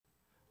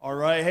All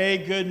right, hey,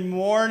 good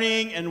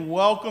morning and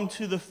welcome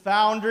to the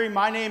Foundry.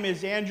 My name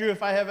is Andrew.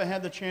 If I haven't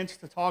had the chance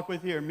to talk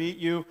with you or meet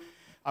you,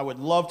 I would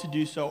love to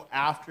do so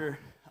after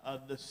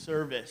the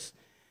service.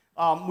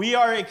 We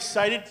are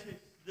excited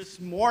this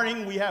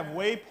morning. We have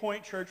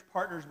Waypoint Church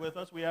partners with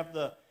us. We have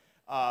the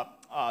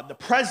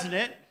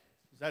president,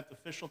 is that the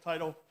official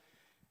title?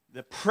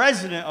 The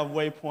president of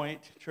Waypoint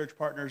Church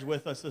Partners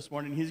with us this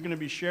morning. He's going to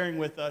be sharing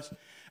with us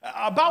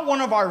about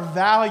one of our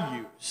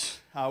values.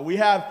 We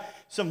have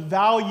some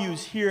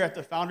values here at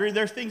the Foundry.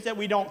 They're things that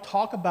we don't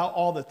talk about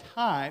all the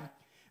time,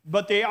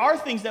 but they are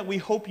things that we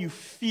hope you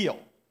feel.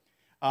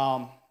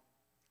 And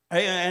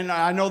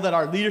I know that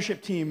our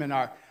leadership team and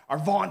our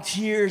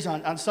volunteers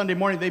on Sunday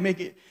morning,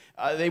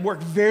 they work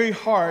very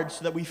hard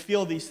so that we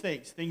feel these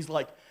things. Things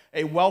like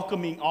a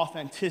welcoming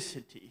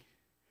authenticity.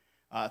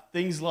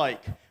 Things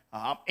like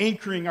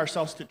anchoring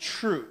ourselves to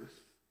truth.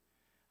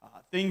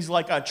 Things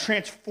like a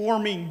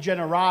transforming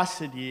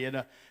generosity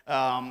and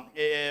an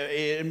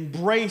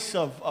embrace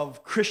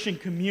of Christian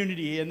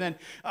community. And then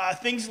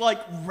things like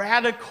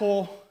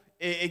radical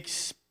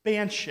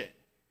expansion.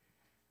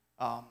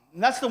 And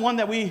that's the one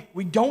that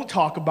we don't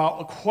talk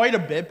about quite a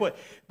bit. But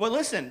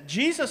listen,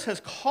 Jesus has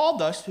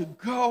called us to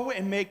go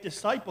and make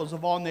disciples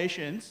of all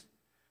nations,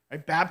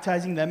 right?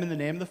 Baptizing them in the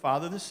name of the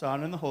Father, the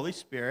Son, and the Holy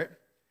Spirit.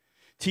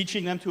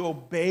 Teaching them to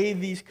obey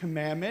these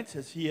commandments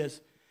as he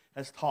has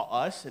taught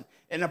us.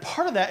 And a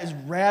part of that is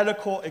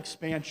radical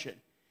expansion.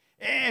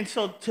 And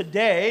so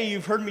today,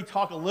 you've heard me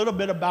talk a little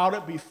bit about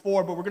it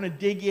before, but we're going to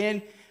dig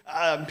in,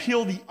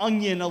 peel the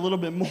onion a little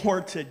bit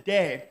more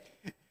today.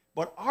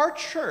 But our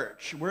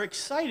church, we're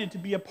excited to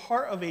be a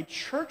part of a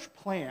church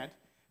plant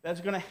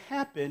that's going to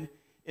happen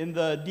in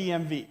the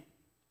DMV.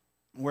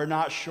 We're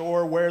not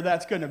sure where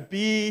that's going to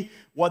be,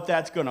 what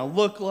that's going to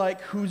look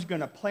like, who's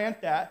going to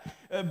plant that.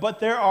 But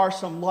there are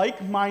some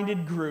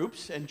like-minded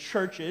groups and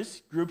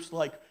churches, groups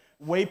like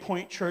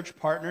Waypoint Church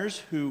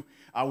Partners, who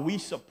we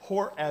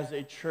support as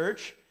a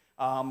church.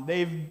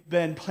 They've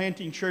been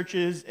planting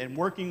churches and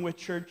working with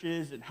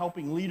churches and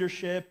helping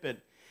leadership and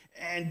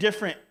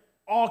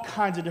all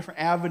kinds of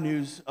different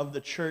avenues of the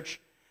church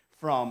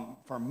from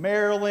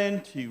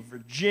Maryland to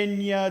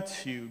Virginia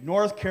to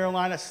North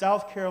Carolina,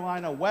 South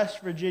Carolina,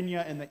 West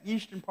Virginia, and the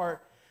eastern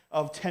part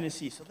of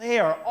Tennessee. So they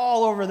are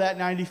all over that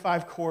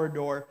 95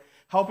 corridor,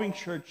 helping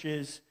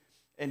churches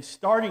and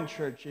starting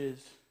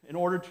churches in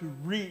order to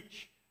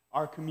reach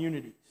our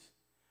communities.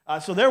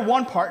 So they're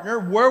one partner.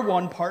 We're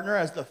one partner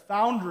as the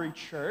Foundry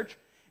Church,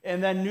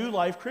 and then New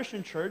Life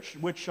Christian Church,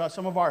 which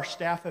some of our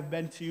staff have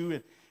been to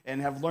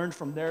and have learned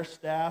from their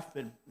staff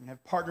and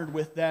have partnered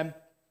with them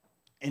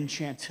in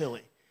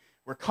Chantilly.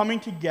 We're coming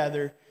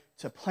together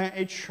to plant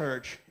a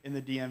church in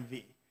the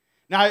DMV.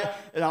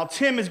 Now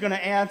Tim is going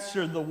to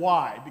answer the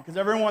why, because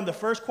everyone, the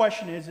first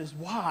question is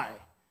why?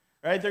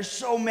 Right? There's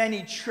so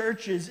many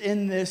churches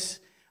in this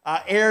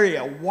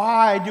area.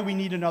 Why do we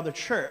need another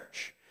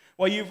church?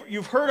 Well,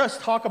 you've heard us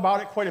talk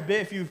about it quite a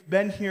bit if you've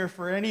been here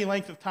for any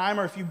length of time,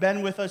 or if you've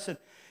been with us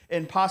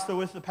in Pasta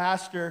with the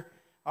Pastor,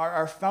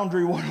 our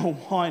Foundry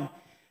 101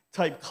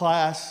 type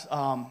class.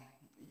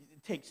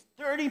 It takes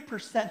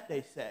 30%,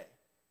 they say,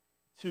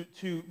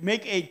 to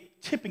make a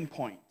tipping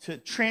point, to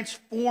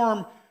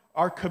transform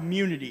our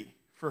community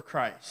for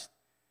Christ.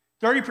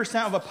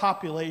 30% of a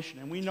population,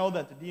 and we know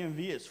that the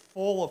DMV is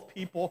full of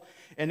people,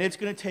 and it's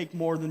going to take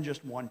more than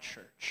just one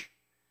church.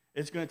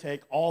 It's going to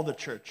take all the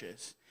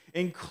churches,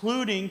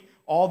 including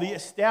all the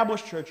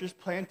established churches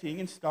planting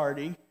and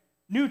starting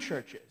new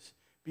churches.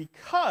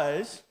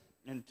 Because,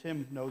 and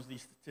Tim knows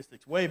these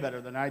statistics way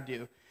better than I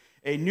do,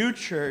 a new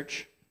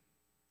church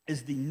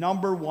is the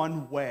number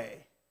one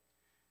way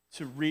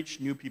to reach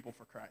new people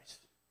for Christ.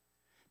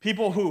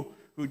 People who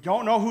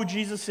don't know who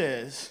Jesus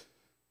is,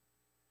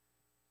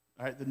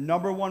 all right, the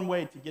number one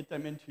way to get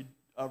them into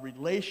a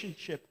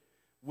relationship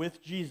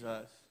with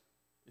Jesus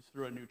is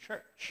through a new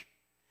church.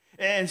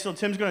 And so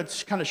Tim's going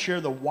to kind of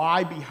share the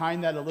why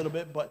behind that a little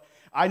bit, but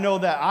I know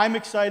that I'm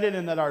excited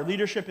and that our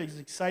leadership is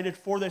excited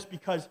for this,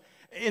 because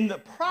in the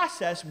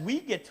process, we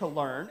get to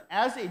learn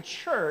as a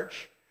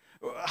church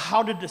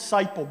how to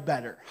disciple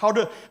better, how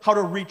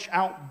to reach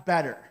out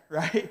better,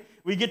 right?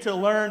 We get to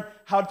learn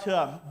how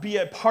to be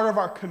a part of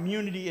our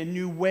community in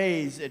new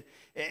ways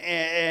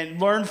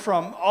and learn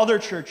from other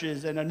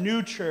churches and a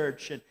new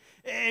church,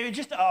 and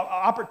just an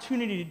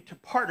opportunity to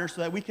partner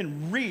so that we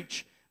can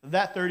reach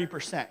that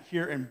 30%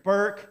 here in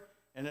Burke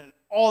and in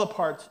all the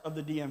parts of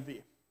the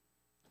DMV.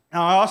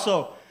 Now, I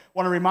also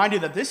want to remind you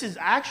that this is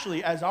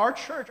actually, as our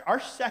church,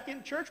 our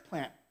second church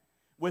plant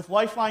with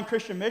Lifeline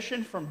Christian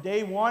Mission. From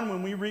day one,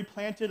 when we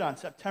replanted on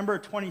September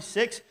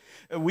 26th,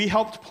 we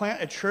helped plant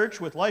a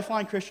church with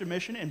Lifeline Christian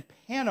Mission in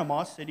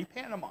Panama City,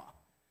 Panama. All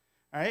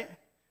right?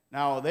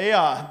 Now, they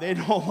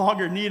no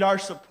longer need our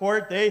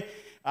support. They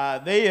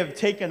have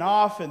taken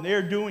off, and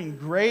they're doing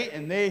great,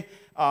 and they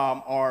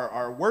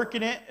are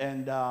working it,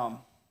 and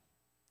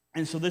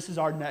so this is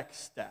our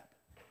next step.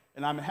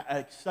 And I'm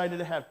excited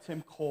to have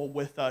Tim Cole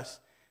with us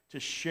to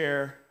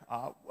share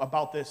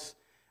about this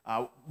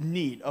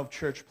need of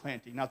church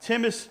planting. Now,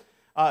 Tim is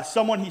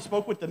someone, he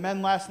spoke with the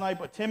men last night,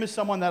 but Tim is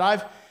someone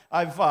that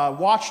I've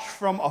watched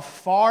from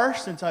afar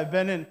since I've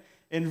been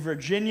in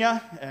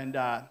Virginia, and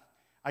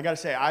I got to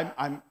say,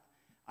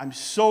 I'm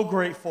so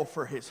grateful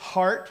for his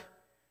heart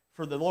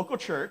for the local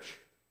church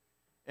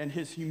and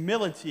his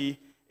humility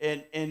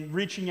in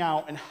reaching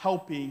out and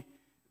helping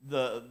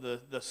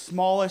the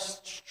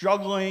smallest,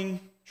 struggling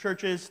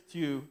churches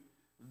to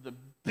the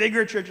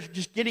bigger churches,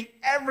 just getting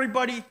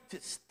everybody to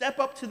step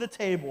up to the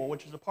table,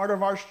 which is a part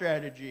of our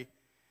strategy,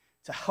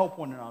 to help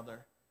one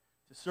another,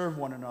 to serve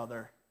one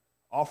another,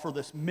 all for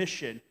this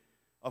mission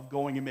of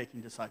going and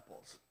making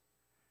disciples.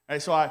 All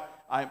right, so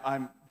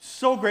I'm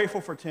so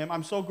grateful for Tim.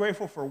 I'm so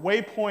grateful for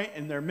Waypoint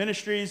and their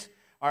ministries.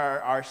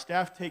 Our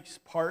staff takes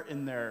part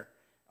in their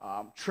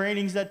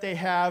trainings that they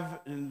have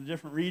in the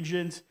different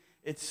regions.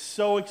 It's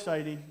so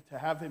exciting to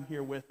have him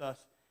here with us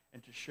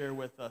and to share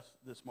with us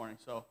this morning.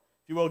 So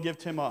if you will, give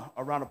Tim a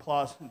round of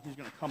applause, and he's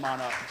going to come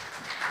on up.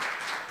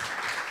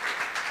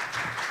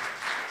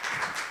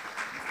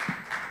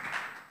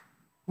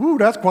 Woo,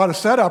 that's quite a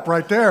setup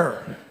right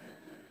there.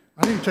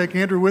 I need to take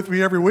Andrew with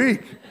me every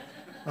week.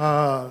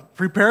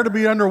 Prepare to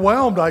be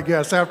underwhelmed, I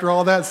guess, after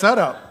all that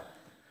setup.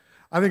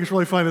 I think it's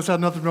really funny. This had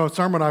nothing to do with a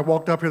sermon. I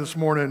walked up here this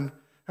morning.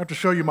 I have to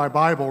show you my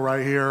Bible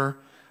right here.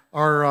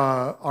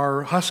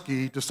 Our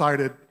husky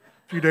decided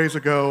a few days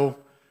ago,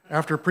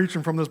 after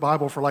preaching from this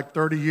Bible for like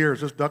 30 years,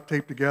 just duct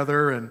taped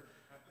together,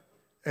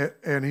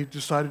 and he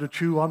decided to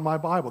chew on my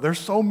Bible. There's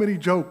so many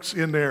jokes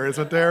in there,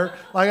 isn't there?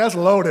 Like, that's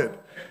loaded.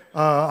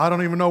 I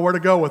don't even know where to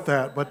go with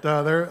that. But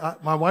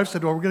my wife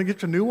said, well, we're going to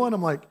get you a new one.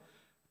 I'm like,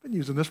 I've been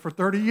using this for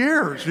 30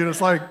 years. You know,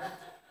 it's like,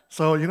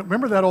 so, you know,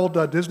 remember that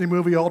old Disney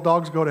movie, All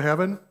Dogs Go to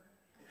Heaven?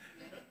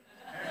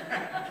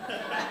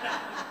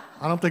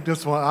 I don't think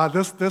this one,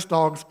 this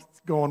dog's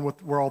going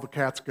with where all the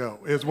cats go,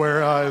 is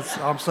where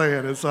I'm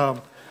saying, is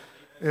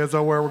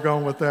where we're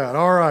going with that.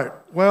 All right.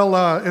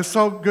 Well, it's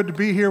so good to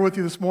be here with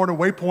you this morning.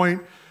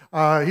 Waypoint,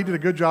 he did a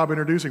good job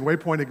introducing.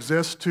 Waypoint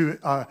exists to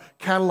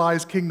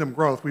catalyze kingdom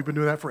growth. We've been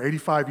doing that for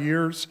 85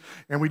 years,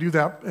 and we do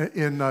that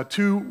in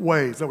two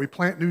ways, that we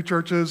plant new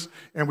churches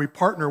and we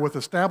partner with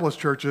established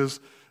churches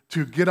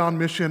to get on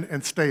mission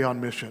and stay on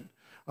mission.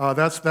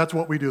 That's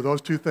what we do,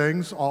 those two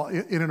things, all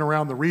in and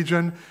around the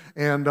region.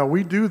 And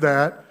we do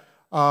that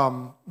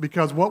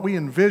because what we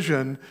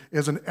envision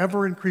is an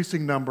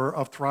ever-increasing number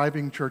of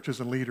thriving churches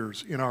and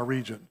leaders in our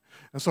region.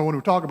 And so when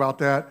we talk about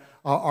that,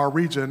 our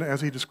region,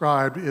 as he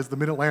described, is the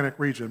Mid-Atlantic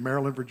region,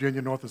 Maryland,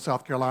 Virginia, North and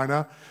South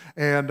Carolina.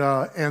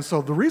 And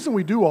so the reason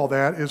we do all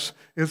that is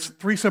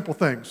three simple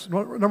things.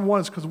 Number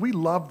one is because we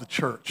love the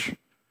church.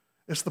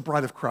 It's the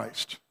bride of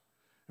Christ.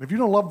 And if you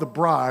don't love the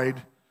bride,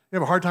 you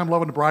have a hard time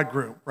loving the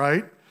bridegroom,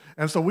 right?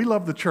 And so we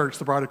love the church,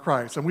 the bride of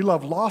Christ. And we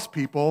love lost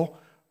people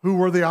who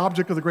were the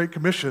object of the Great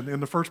Commission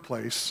in the first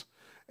place.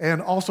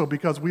 And also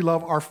because we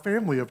love our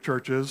family of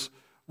churches,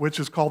 which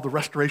is called the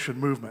Restoration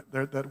Movement.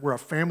 That we're a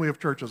family of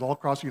churches all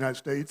across the United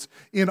States.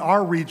 In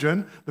our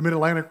region, the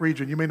Mid-Atlantic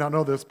region, you may not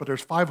know this, but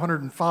there's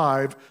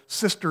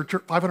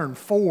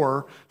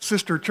 504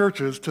 sister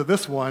churches to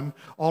this one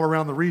all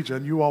around the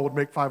region. You all would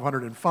make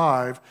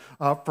 505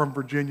 from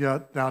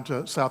Virginia down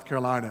to South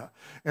Carolina.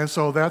 And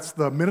so that's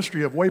the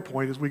ministry of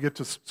Waypoint, is we get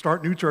to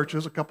start new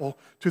churches, a couple,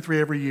 2, 3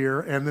 every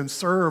year, and then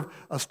serve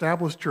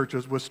established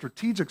churches with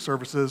strategic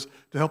services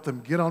to help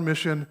them get on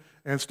mission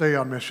and stay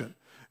on mission.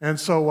 And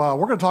so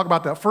we're going to talk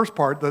about that first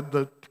part,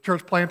 the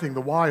church planting,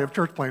 the why of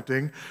church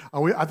planting.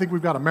 I think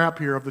we've got a map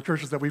here of the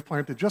churches that we've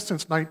planted just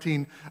since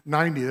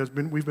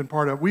 1990. We've been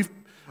part of. We've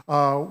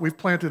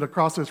planted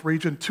across this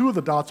region. 2 of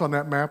the dots on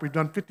that map. We've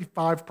done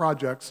 55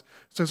 projects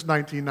since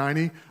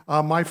 1990.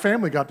 My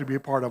family got to be a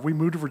part of. We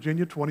moved to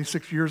Virginia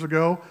 26 years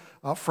ago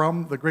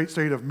from the great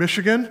state of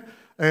Michigan.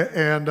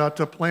 And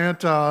to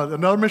plant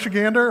another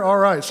Michigander, all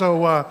right.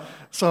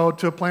 So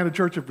to plant a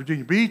church at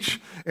Virginia Beach,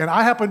 and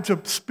I happened to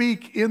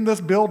speak in this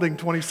building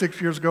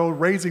 26 years ago,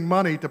 raising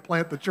money to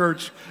plant the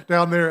church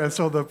down there. And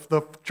so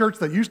the church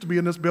that used to be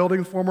in this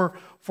building,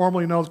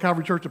 formerly known as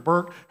Calvary Church of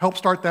Burke, helped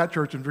start that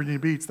church in Virginia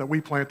Beach that we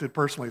planted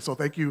personally. So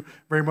thank you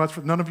very much.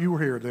 None of you were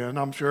here then,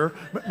 I'm sure.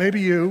 Maybe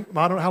you.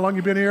 I don't know how long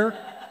you've been here.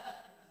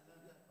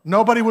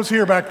 Nobody was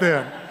here back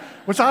then.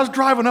 Which I was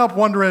driving up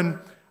wondering,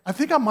 I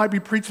think I might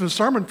be preaching a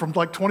sermon from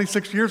like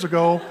 26 years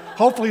ago.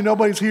 Hopefully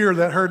nobody's here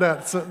that heard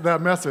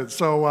that message.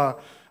 So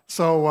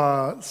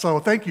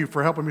thank you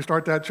for helping me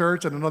start that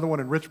church and another one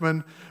in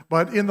Richmond.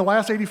 But in the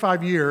last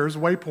 85 years,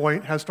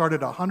 Waypoint has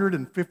started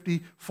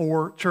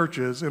 154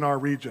 churches in our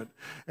region.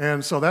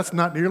 And so that's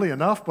not nearly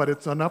enough, but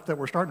it's enough that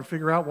we're starting to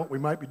figure out what we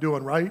might be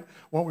doing right,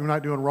 what we might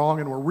be doing wrong.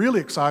 And we're really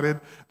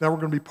excited that we're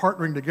going to be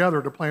partnering together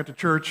to plant a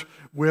church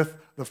with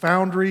the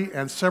Foundry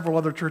and several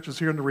other churches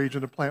here in the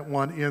region to plant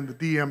one in the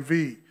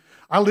DMV.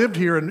 I lived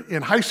here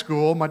in high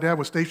school. My dad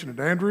was stationed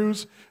at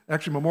Andrews.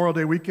 Actually, Memorial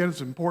Day weekend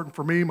is important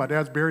for me. My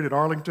dad's buried at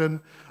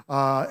Arlington.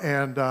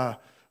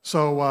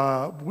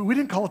 So we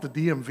didn't call it the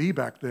DMV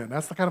back then.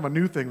 That's the kind of a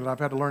new thing that I've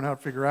had to learn how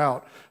to figure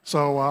out.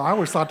 So I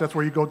always thought that's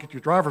where you go get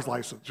your driver's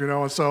license,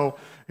 And so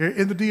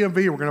in the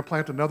DMV, we're going to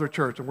plant another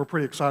church, and we're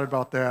pretty excited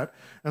about that.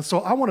 And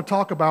so I want to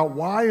talk about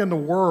why in the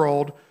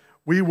world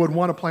we would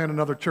want to plant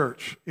another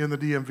church in the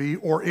DMV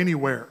or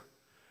anywhere.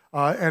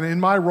 And in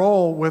my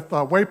role with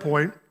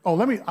Waypoint,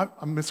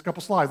 I missed a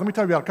couple slides. Let me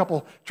tell you about a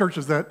couple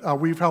churches that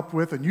we've helped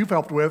with and you've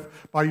helped with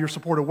by your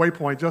support of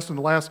Waypoint just in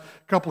the last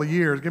couple of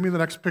years. Give me the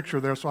next picture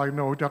there so I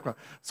know what we're talking about.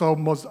 So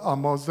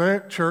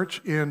Mosaic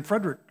Church in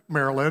Frederick,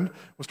 Maryland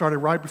was started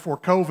right before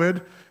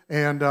COVID,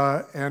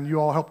 and you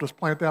all helped us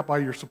plant that by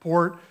your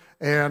support.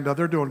 And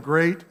they're doing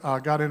great.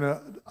 Got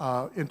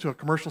into a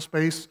commercial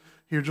space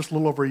here just a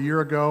little over a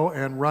year ago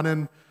and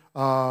running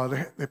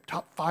the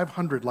top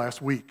 500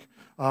 last week.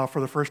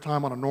 For the first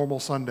time on a normal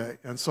Sunday.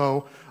 And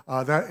so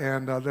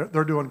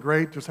they're doing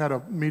great. Just had a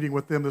meeting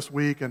with them this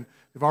week, and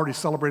they've already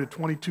celebrated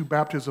 22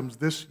 baptisms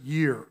this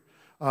year,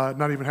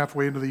 not even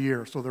halfway into the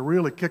year. So they're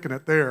really kicking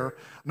it there.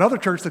 Another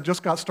church that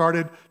just got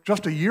started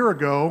just a year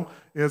ago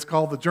is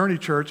called the Journey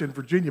Church in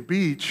Virginia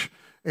Beach.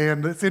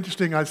 And it's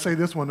interesting, I say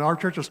this one, our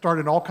church has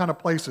started in all kind of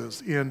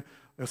places, in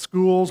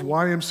schools,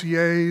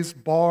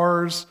 YMCAs,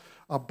 bars,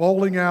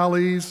 bowling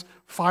alleys,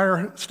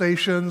 fire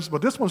stations,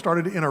 but this one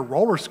started in a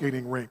roller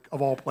skating rink of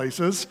all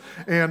places,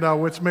 and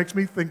which makes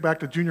me think back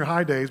to junior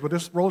high days. But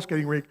this roller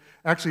skating rink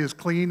actually is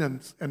clean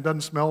and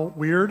doesn't smell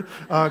weird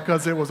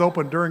because it was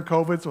open during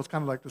COVID, so it's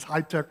kind of like this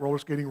high-tech roller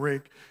skating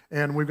rink,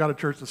 and we've got a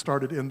church that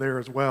started in there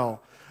as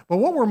well. But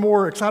what we're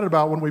more excited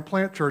about when we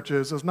plant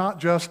churches is not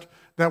just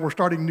that we're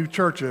starting new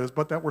churches,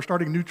 but that we're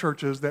starting new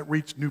churches that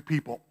reach new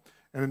people.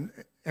 And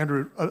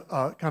Andrew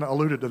kind of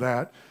alluded to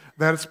that.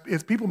 That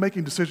it's people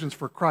making decisions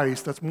for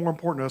Christ that's more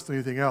important to us than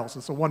anything else.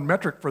 And so one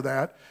metric for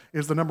that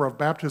is the number of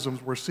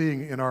baptisms we're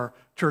seeing in our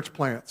church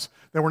plants.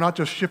 That we're not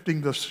just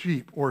shifting the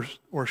sheep or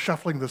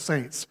shuffling the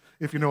saints,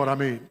 if you know what I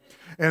mean.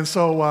 And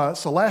so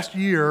last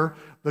year,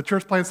 the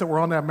church plants that were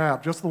on that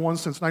map, just the ones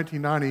since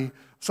 1990,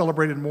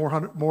 celebrated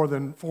more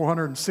than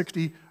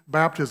 460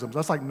 baptisms.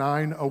 That's like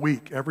 9 a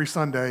week every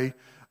Sunday.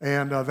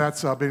 And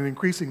that's been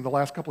increasing the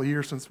last couple of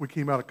years since we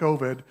came out of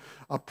COVID.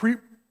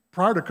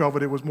 Prior to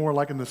COVID, it was more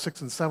like in the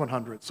 600 and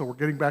 700. So we're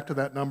getting back to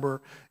that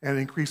number and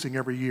increasing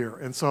every year.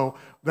 And so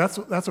that's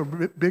a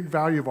big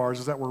value of ours,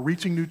 is that we're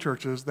reaching new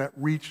churches that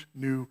reach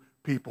new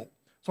people.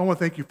 So I want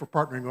to thank you for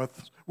partnering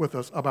with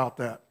us about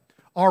that.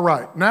 All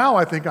right, now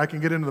I think I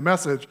can get into the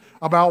message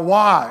about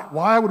why.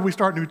 Why would we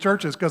start new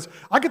churches? Because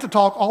I get to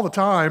talk all the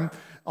time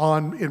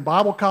in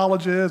Bible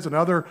colleges and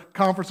other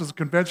conferences and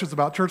conventions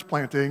about church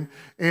planting.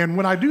 And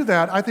when I do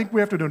that, I think we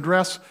have to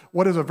address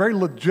what is a very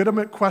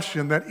legitimate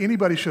question that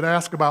anybody should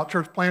ask about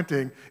church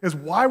planting, is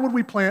why would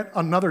we plant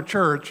another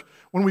church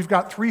when we've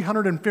got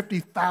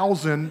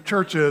 350,000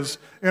 churches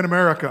in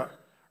America,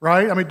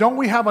 right? I mean, don't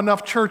we have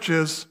enough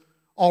churches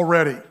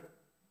already?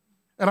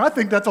 And I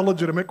think that's a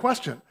legitimate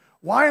question.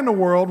 Why in the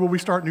world will we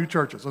start new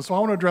churches? And so I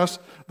want to address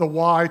the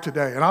why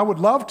today. And I would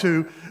love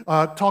to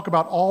talk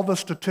about all the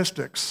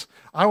statistics.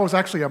 I was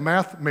actually a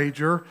math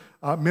major,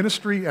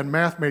 ministry and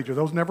math major.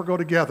 Those never go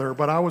together,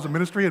 but I was a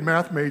ministry and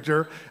math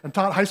major and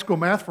taught high school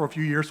math for a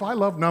few years, so I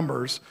love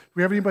numbers. Do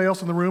we have anybody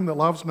else in the room that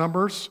loves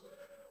numbers?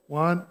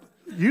 One.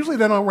 Usually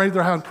they don't raise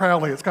their hand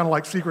proudly. It's kind of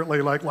like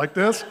secretly like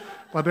this,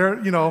 but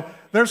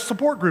there's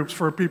support groups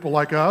for people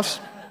like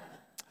us.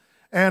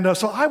 And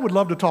so I would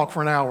love to talk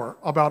for an hour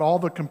about all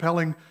the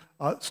compelling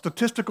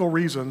statistical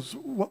reasons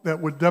that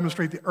would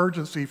demonstrate the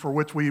urgency for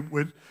which we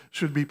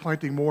should be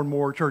planting more and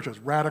more churches,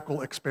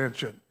 radical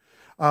expansion.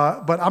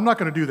 But I'm not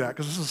going to do that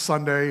because this is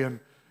Sunday, and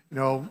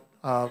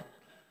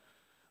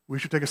we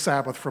should take a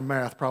Sabbath from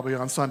math probably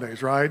on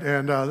Sundays, right?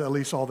 And at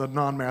least all the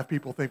non-math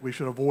people think we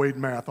should avoid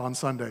math on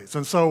Sundays.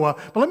 And so,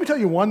 but let me tell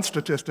you one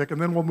statistic,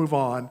 and then we'll move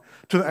on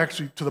to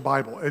the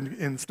Bible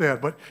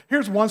instead. But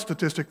here's one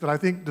statistic that I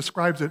think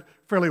describes it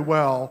fairly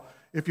well,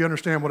 if you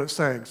understand what it's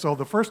saying. So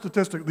the first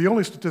statistic, the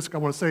only statistic I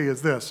want to say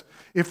is this: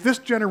 if this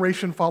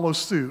generation follows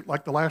suit,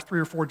 like the last 3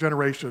 or 4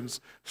 generations,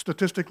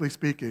 statistically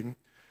speaking,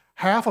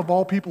 half of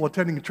all people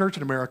attending church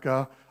in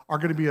America are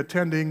going to be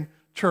attending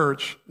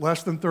church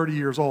less than 30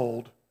 years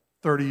old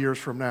 30 years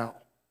from now.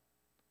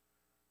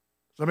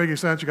 Does that make any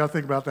sense? You got to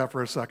think about that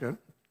for a second.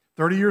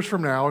 30 years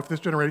from now, if this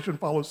generation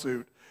follows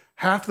suit,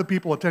 half the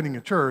people attending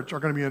a church are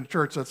going to be in a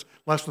church that's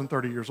less than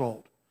 30 years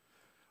old.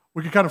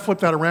 We could kind of flip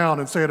that around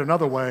and say it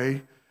another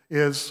way,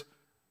 is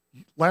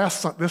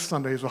this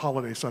Sunday is a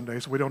holiday Sunday,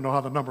 so we don't know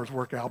how the numbers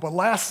work out, but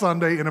last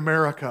Sunday in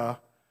America,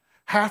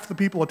 half the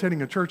people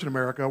attending a church in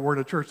America were in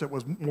a church that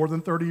was more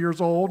than 30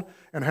 years old,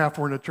 and half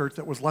were in a church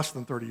that was less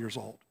than 30 years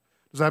old.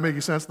 Does that make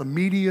any sense? The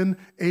median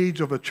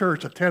age of a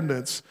church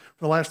attendance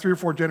for the last 3 or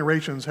 4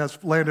 generations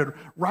has landed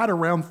right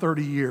around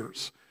 30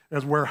 years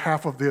as where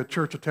half of the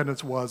church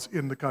attendance was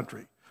in the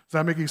country. Does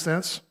that make any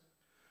sense?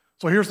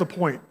 So here's the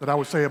point that I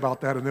would say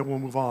about that, and then we'll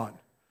move on.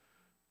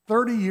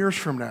 30 years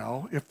from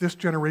now, if this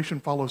generation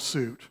follows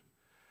suit,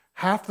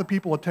 half the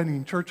people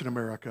attending church in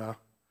America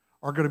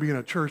are going to be in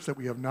a church that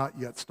we have not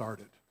yet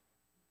started.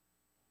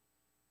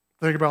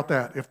 Think about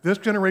that. If this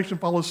generation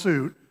follows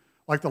suit,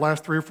 like the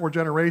last 3 or 4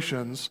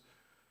 generations,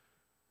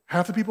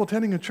 half the people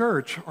attending a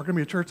church are going to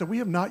be a church that we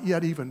have not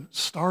yet even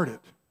started.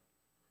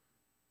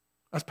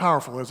 That's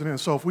powerful, isn't it? And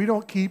so if we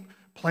don't keep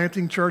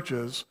planting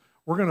churches,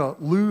 we're going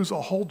to lose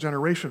a whole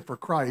generation for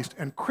Christ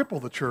and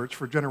cripple the church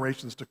for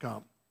generations to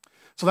come.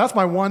 So that's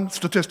my one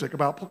statistic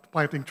about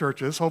planting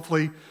churches.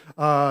 Hopefully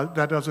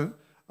that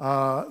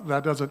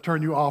doesn't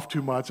turn you off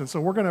too much. And so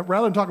we're going to,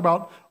 rather than talk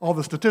about all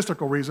the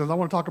statistical reasons, I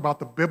want to talk about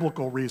the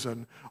biblical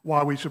reason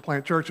why we should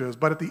plant churches.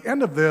 But at the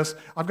end of this,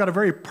 I've got a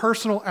very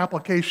personal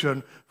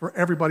application for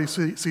everybody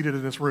seated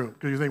in this room.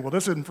 Because you think, well,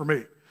 this isn't for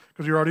me,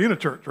 because you're already in a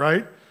church,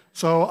 right?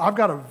 So I've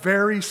got a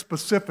very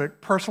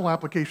specific personal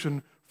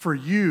application for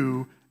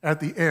you at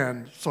the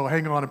end. So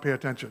hang on and pay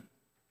attention.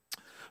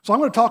 So I'm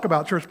going to talk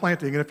about church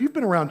planting. And if you've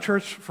been around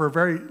church for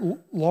very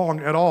long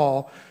at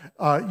all,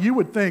 you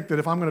would think that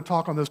if I'm going to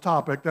talk on this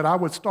topic, that I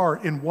would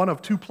start in one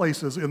of 2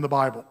 places in the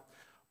Bible.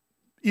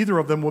 Either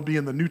of them would be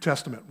in the New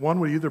Testament. One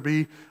would either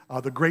be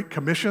the Great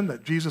Commission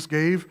that Jesus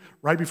gave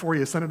right before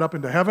he ascended up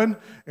into heaven,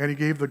 and he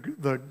gave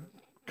the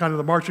kind of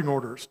the marching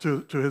orders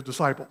to his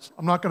disciples.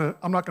 I'm not going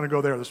to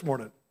go there this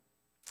morning.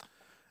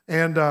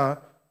 And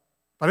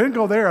if I didn't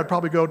go there, I'd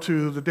probably go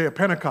to the day of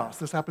Pentecost.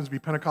 This happens to be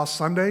Pentecost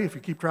Sunday, if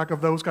you keep track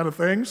of those kind of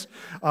things,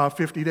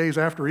 50 days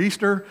after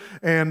Easter.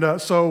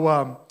 And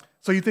so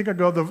you think I'd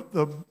go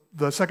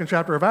the second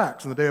chapter of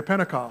Acts and the day of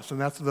Pentecost,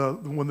 and that's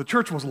when the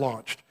church was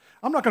launched.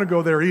 I'm not going to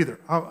go there either.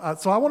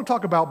 So I want to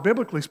talk about,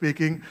 biblically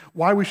speaking,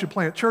 why we should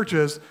plant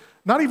churches,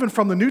 not even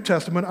from the New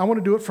Testament. I want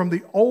to do it from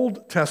the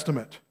Old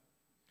Testament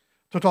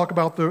to talk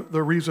about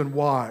the reason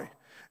why.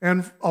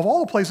 And of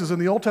all the places in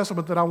the Old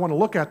Testament that I want to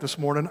look at this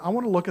morning, I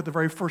want to look at the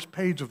very first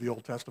page of the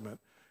Old Testament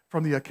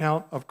from the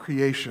account of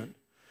creation.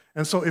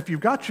 And so if you've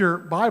got your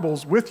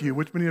Bibles with you,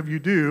 which many of you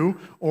do,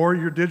 or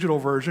your digital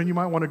version, you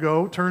might want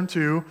to turn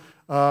to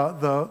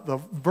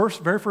the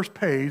very first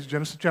page,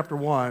 Genesis chapter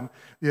 1,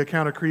 the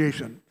account of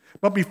creation.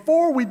 But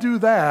before we do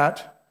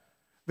that,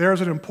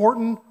 there's an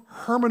important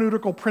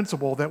hermeneutical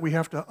principle that we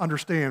have to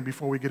understand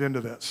before we get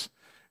into this.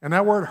 And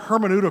that word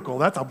hermeneutical,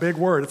 that's a big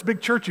word. It's a big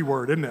churchy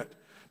word, isn't it?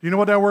 Do you know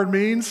what that word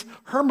means?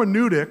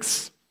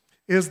 Hermeneutics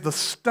is the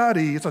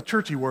study, it's a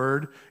churchy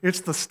word, it's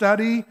the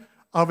study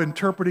of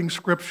interpreting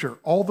Scripture,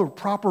 all the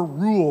proper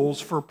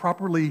rules for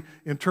properly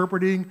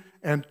interpreting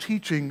and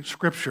teaching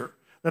Scripture.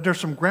 That there's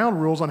some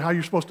ground rules on how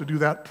you're supposed to do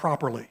that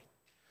properly.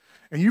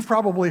 And you've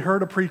probably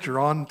heard a preacher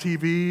on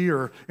TV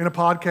or in a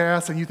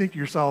podcast, and you think to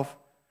yourself,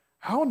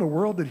 how in the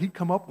world did he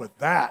come up with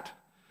that?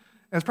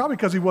 And it's probably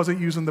because he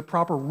wasn't using the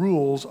proper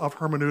rules of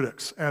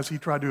hermeneutics as he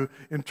tried to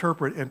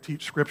interpret and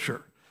teach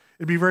Scripture.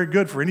 It'd be very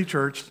good for any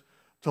church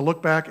to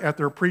look back at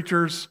their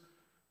preachers'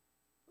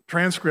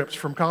 transcripts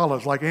from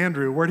college, like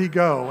Andrew. Where'd he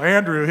go?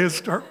 Andrew,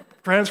 his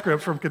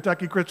transcripts from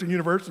Kentucky Christian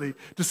University,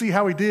 to see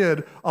how he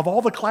did. Of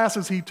all the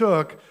classes he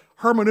took,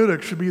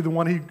 hermeneutics should be the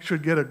one he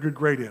should get a good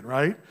grade in,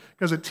 right?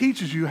 Because it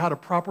teaches you how to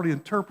properly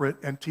interpret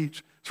and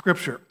teach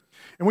Scripture.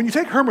 And when you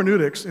take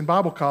hermeneutics in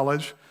Bible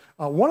college,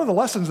 one of the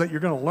lessons that you're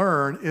going to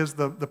learn is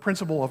the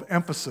principle of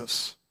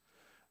emphasis.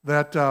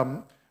 That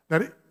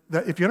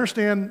if you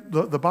understand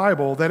the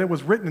Bible, that it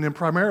was written in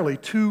primarily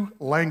 2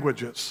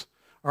 languages.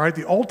 All right,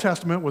 the Old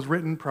Testament was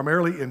written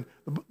primarily in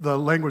the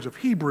language of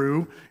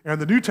Hebrew,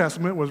 and the New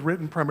Testament was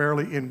written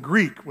primarily in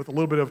Greek, with a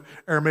little bit of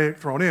Aramaic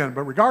thrown in.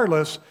 But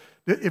regardless,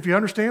 if you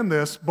understand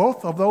this,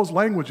 both of those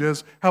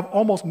languages have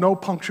almost no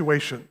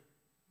punctuation.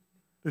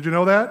 Did you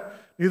know that?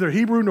 Neither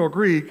Hebrew nor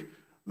Greek,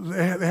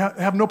 they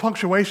have no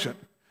punctuation.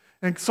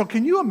 And so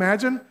can you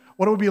imagine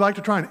what it would be like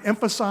to try and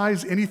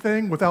emphasize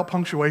anything without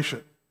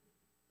punctuation?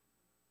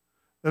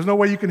 There's no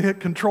way you can hit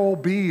Control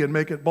B and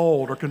make it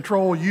bold, or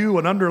Control U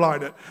and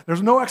underline it.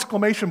 There's no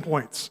exclamation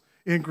points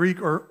in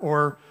Greek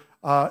or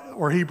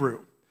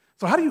Hebrew.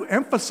 So how do you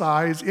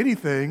emphasize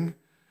anything?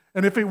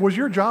 And if it was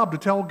your job to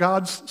tell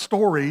God's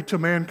story to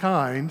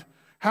mankind,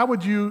 how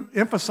would you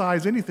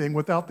emphasize anything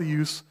without the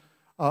use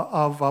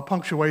of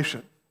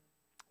punctuation?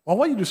 Well,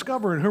 what you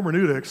discover in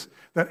hermeneutics,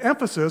 that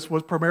emphasis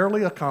was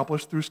primarily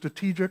accomplished through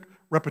strategic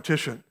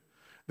repetition.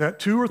 That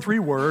 2 or 3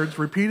 words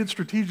repeated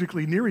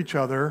strategically near each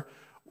other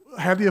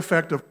had the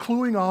effect of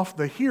cluing off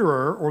the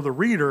hearer or the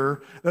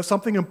reader that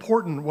something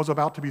important was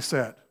about to be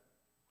said.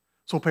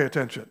 So pay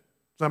attention.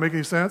 Does that make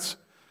any sense?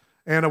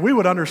 And we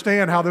would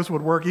understand how this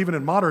would work even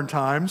in modern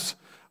times.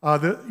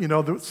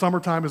 The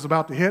summertime is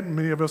about to hit, and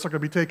many of us are going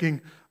to be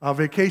taking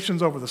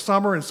vacations over the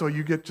summer, and so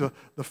you get to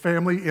the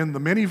family in the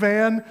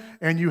minivan,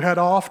 and you head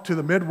off to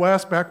the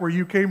Midwest, back where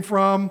you came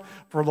from,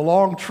 for the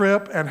long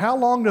trip. And how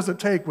long does it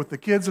take with the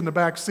kids in the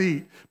back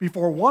seat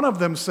before one of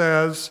them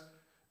says,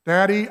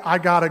 "Daddy, I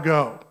gotta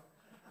go,"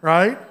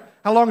 right?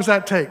 How long does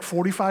that take?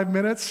 45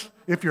 minutes,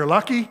 if you're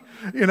lucky,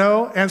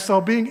 And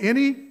so being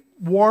any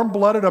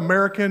warm-blooded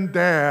American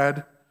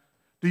dad,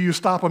 do you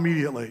stop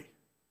immediately?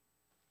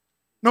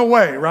 No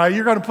way, right?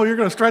 You're going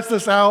to stretch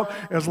this out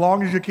as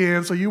long as you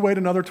can, so you wait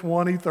another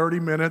 20, 30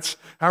 minutes,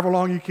 however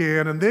long you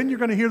can, and then you're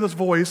going to hear this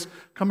voice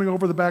coming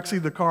over the backseat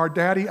of the car,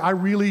 "Daddy, I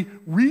really,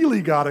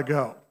 really got to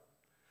go."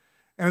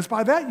 And it's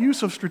by that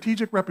use of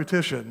strategic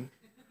repetition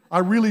I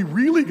really,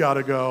 really got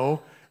to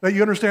go, that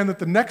you understand that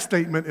the next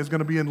statement is going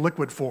to be in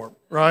liquid form,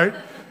 right?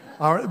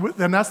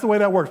 And that's the way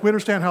that works. We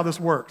understand how this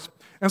works.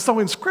 And so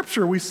in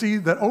Scripture, we see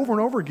that over and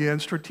over again,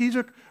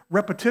 strategic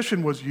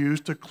repetition was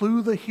used to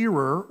clue the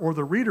hearer or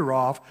the reader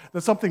off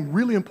that something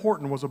really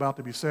important was about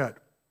to be said.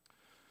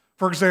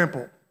 For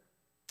example,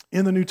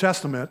 in the New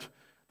Testament,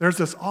 there's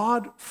this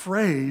odd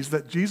phrase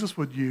that Jesus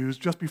would use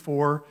just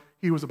before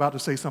he was about to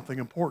say something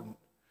important.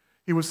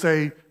 He would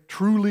say,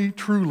 "Truly,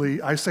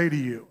 truly, I say to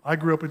you." I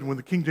grew up with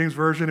the King James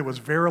Version. It was,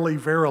 "Verily,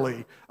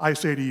 verily, I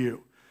say to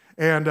you."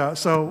 And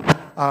so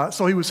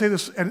he would say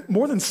this, and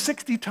more than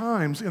 60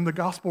 times in the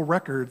gospel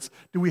records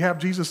do we have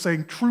Jesus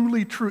saying,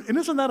 "Truly, true." And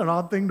isn't that an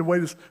odd thing, the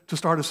way to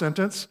start a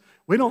sentence?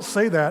 We don't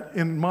say that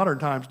in modern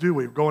times, do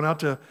we? Going out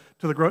to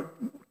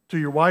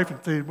your wife and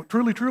say,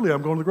 "Truly, truly,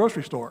 I'm going to the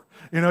grocery store."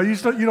 You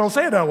don't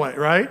say it that way,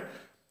 right?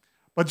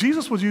 But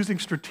Jesus was using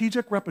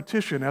strategic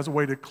repetition as a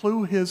way to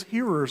clue his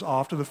hearers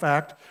off to the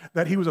fact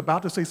that he was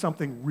about to say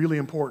something really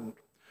important.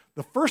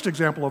 The first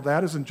example of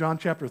that is in John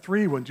chapter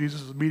 3 when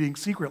Jesus is meeting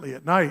secretly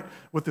at night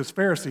with this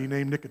Pharisee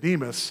named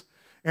Nicodemus.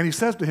 And he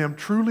says to him,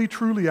 "Truly,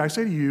 truly, I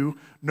say to you,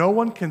 no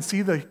one can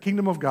see the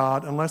kingdom of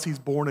God unless he's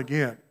born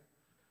again."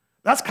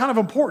 That's kind of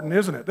important,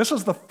 isn't it? This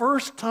is the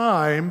first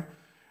time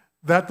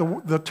that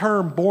the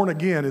term born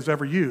again is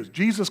ever used.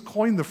 Jesus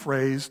coined the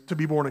phrase to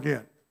be born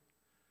again.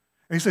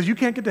 And he says, you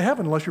can't get to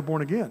heaven unless you're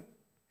born again.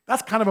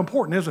 That's kind of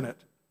important, isn't it?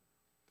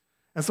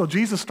 And so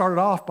Jesus started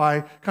off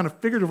by kind of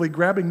figuratively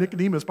grabbing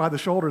Nicodemus by the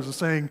shoulders and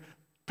saying,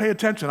 "Pay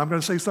attention, I'm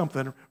going to say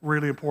something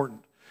really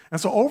important."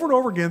 And so over and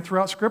over again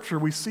throughout Scripture,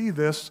 we see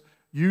this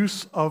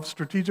use of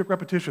strategic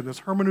repetition,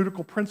 this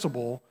hermeneutical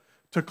principle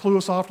to clue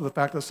us off to the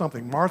fact that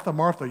something. Martha,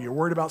 Martha, you're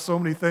worried about so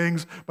many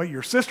things, but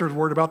your sister's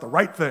worried about the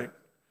right thing.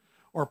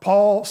 Or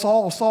Paul,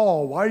 Saul,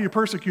 Saul, why are you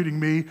persecuting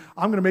me?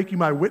 I'm going to make you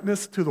my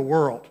witness to the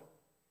world.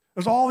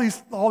 There's all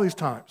these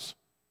times.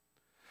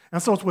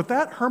 And so it's with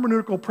that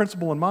hermeneutical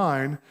principle in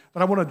mind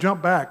that I want to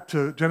jump back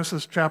to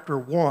Genesis chapter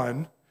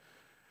 1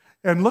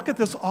 and look at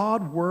this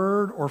odd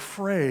word or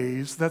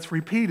phrase that's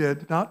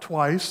repeated not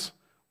twice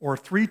or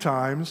 3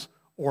 times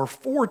or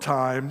 4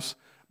 times,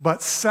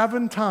 but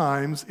 7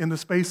 times in the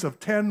space of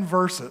 10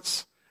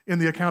 verses in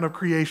the account of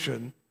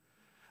creation,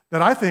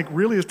 that I think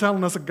really is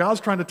telling us that God's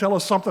trying to tell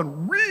us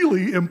something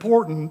really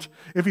important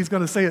if he's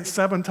going to say it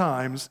 7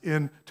 times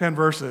in 10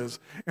 verses.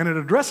 And it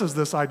addresses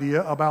this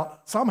idea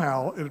about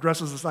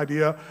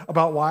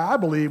why I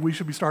believe we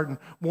should be starting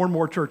more and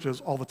more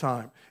churches all the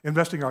time,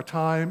 investing our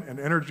time and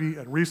energy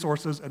and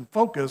resources and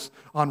focus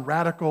on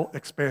radical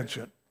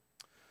expansion.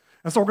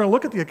 And so we're going to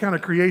look at the account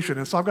of creation.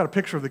 And so I've got a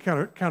picture of the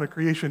account of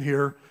creation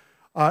here.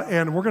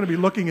 And we're going to be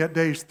looking at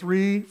days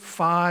 3,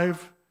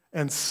 5,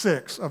 and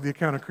 6 of the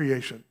account of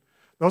creation.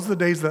 Those are the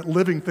days that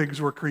living things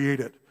were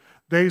created.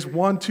 Days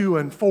 1, 2,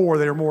 and 4,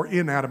 they are more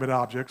inanimate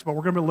objects, but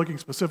we're going to be looking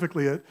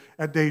specifically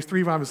at days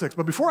 3, 5, and 6.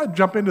 But before I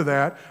jump into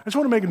that, I just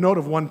want to make a note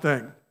of one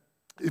thing.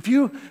 If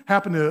you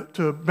happen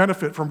to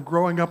benefit from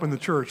growing up in the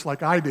church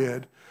like I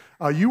did,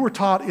 you were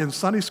taught in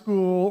Sunday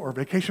school or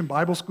vacation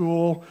Bible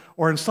school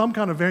or in some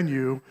kind of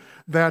venue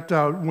that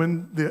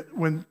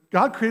when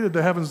God created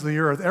the heavens and the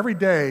earth, every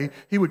day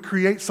he would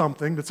create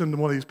something that's in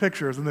one of these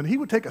pictures, and then he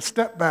would take a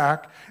step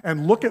back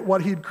and look at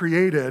what he'd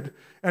created,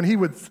 and he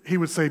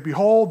would say,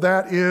 "Behold,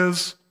 that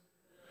is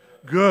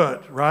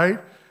good," right?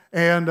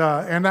 And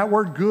that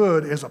word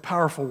 "good" is a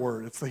powerful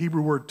word. It's the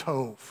Hebrew word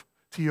tov,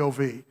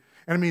 T-O-V.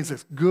 And it means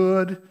it's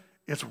good,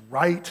 it's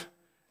right,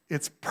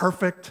 it's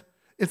perfect,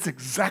 it's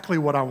exactly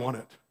what I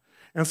wanted.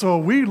 And so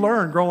we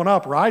learned growing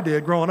up, or I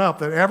did growing up,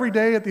 that every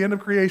day at the end of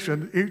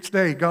creation, each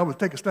day, God would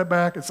take a step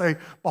back and say,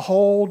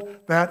 "Behold,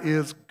 that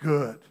is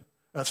good."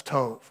 That's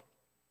tov.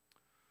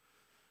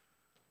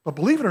 But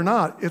believe it or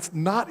not, it's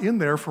not in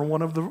there for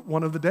one of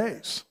the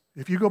days.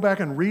 If you go back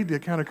and read the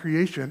account of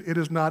creation, it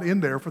is not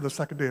in there for the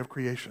second day of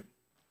creation.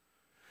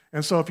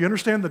 And so if you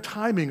understand the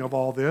timing of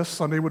all this,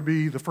 Sunday would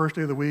be the first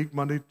day of the week,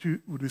 Monday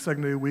would be the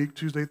second day of the week,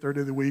 Tuesday, third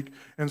day of the week,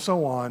 and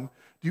so on.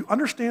 Do you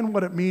understand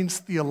what it means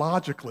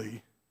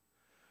theologically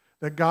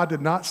that God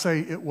did not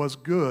say it was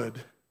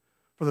good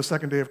for the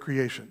second day of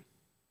creation?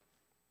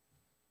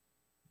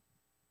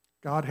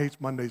 God hates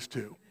Mondays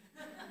too.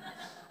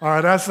 All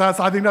right,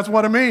 I think that's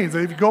what it means.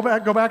 If you go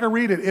back and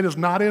read it, it is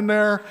not in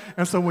there.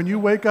 And so when you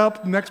wake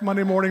up next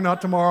Monday morning,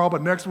 not tomorrow,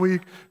 but next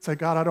week, say,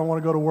 "God, I don't want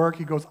to go to work."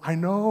 He goes, "I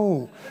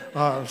know."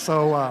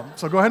 So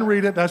go ahead and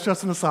read it. That's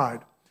just an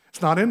aside.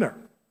 It's not in there.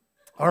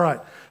 All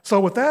right. So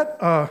with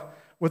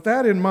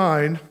that in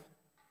mind,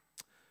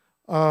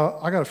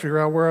 I got to figure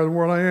out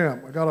where I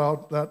am. I got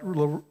all that.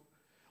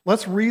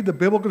 Let's read the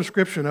biblical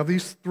description of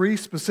these 3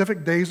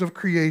 specific days of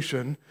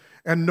creation,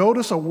 and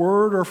notice a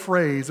word or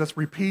phrase that's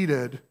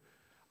repeated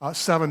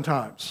 7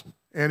 times.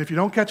 And if you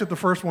don't catch it the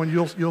first one,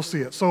 you'll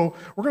see it. So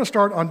we're going to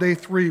start on day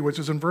 3, which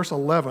is in verse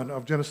 11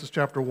 of Genesis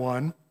chapter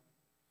 1.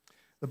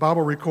 The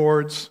Bible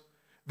records,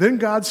 "Then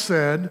God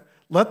said,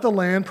 'Let the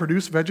land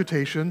produce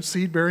vegetation,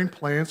 seed-bearing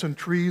plants, and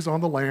trees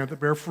on the land that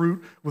bear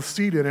fruit with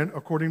seed in it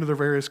according to their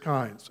various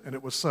kinds.' And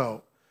it was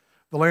so.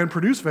 The land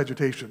produced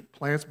vegetation,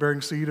 plants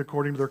bearing seed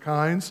according to their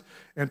kinds,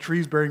 and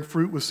trees bearing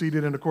fruit with seed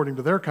in it according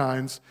to their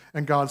kinds,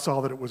 and God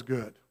saw that it was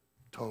good.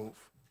 Tov.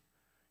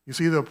 You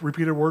see the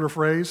repeated word or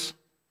phrase?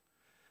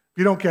 If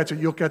you don't catch it,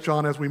 you'll catch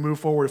on as we move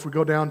forward. If we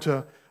go down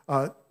to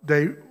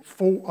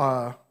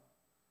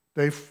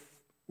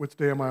which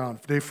day am I on?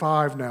 Day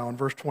 5 now, in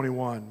verse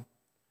 21.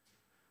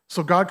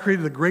 So God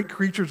created the great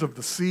creatures of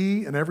the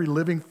sea and every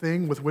living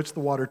thing with which the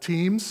water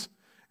teems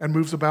and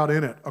moves about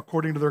in it,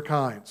 according to their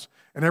kinds,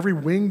 and every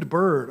winged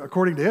bird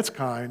according to its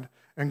kind,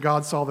 and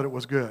God saw that it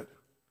was good.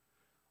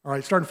 All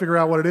right, starting to figure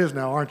out what it is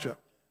now, aren't you?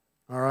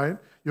 All right?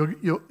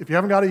 If you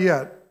haven't got it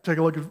yet, take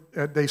a look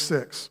at day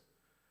 6.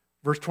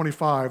 Verse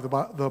 25,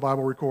 the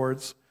Bible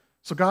records,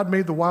 so God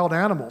made the wild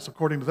animals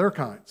according to their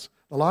kinds,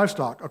 the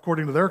livestock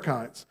according to their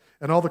kinds,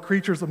 and all the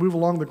creatures that move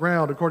along the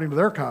ground according to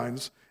their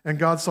kinds, and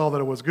God saw that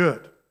it was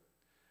good.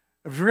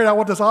 Have you figured out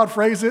what this odd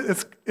phrase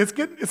is?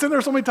 It's in there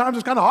so many times,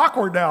 it's kind of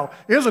awkward now,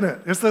 isn't it?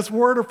 It's this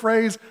word or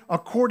phrase,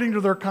 according to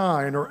their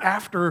kind, or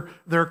after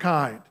their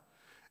kind.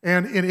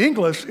 And in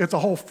English, it's a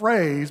whole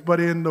phrase,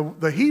 but in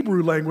the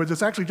Hebrew language,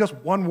 it's actually just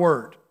one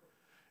word.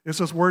 It's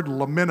this word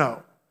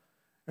lamino.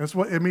 And it's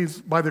what it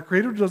means, by the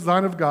creative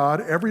design of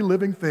God, every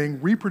living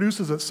thing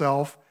reproduces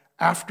itself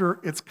after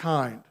its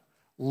kind.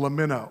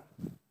 Lamino.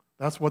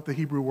 That's what the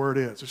Hebrew word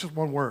is. It's just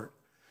one word.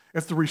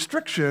 It's the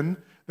restriction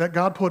that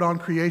God put on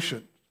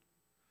creation.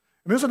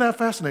 And isn't that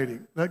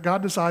fascinating, that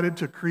God decided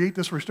to create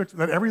this restriction,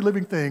 that every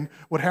living thing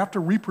would have to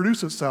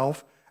reproduce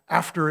itself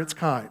after its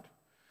kind.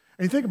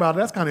 And you think about it,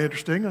 that's kind of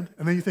interesting, and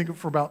then you think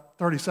for about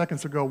 30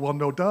 seconds and go, well,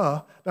 no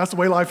duh, that's the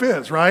way life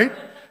is, right?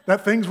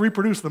 That things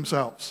reproduce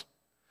themselves.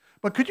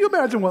 But could you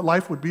imagine what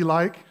life would be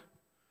like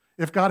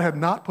if God had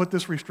not put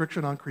this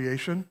restriction on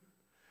creation,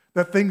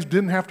 that things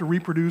didn't have to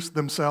reproduce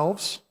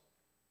themselves?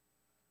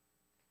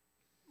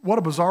 What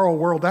a bizarro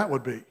world that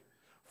would be.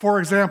 For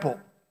example,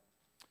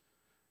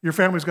 your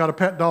family's got a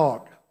pet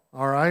dog,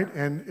 all right,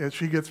 and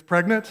she gets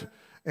pregnant,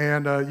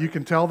 and you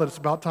can tell that it's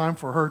about time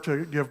for her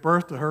to give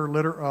birth to her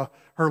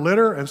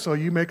litter, and so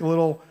you make a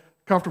little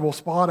comfortable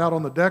spot out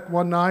on the deck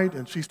one night,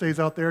 and she stays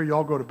out there, you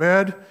all go to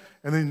bed,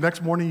 and then the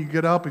next morning you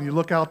get up and you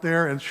look out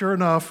there, and sure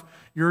enough,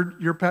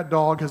 your pet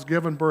dog has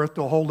given birth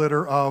to a whole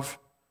litter of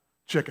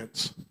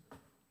chickens.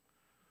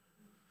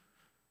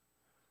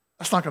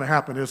 That's not going to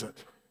happen, is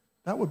it?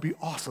 That would be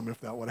awesome if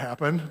that would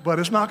happen, but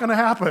it's not going to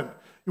happen.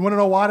 You want to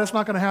know why that's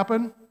not going to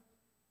happen?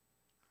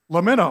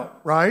 Lamino,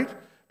 right?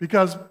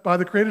 Because by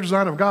the creative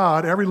design of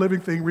God, every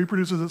living thing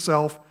reproduces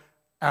itself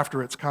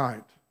after its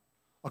kind,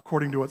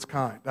 according to its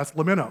kind. That's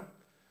lamino.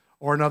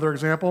 Or another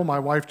example, my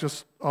wife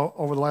just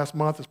over the last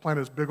month has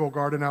planted this big old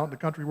garden out in the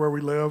country where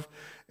we live,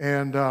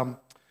 and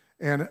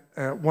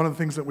one of the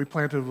things that we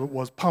planted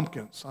was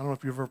pumpkins. I don't know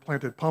if you've ever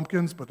planted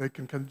pumpkins, but they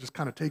can just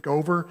kind of take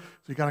over.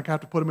 So you kind of have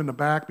to put them in the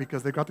back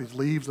because they've got these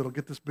leaves that'll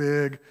get this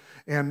big.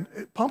 And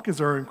pumpkins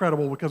are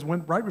incredible because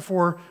right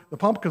before the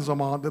pumpkins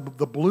come on,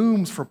 the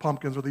blooms for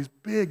pumpkins are these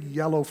big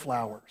yellow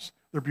flowers.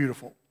 They're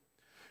beautiful.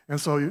 And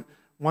so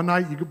one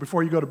night,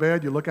 before you go to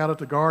bed, you look out at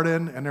the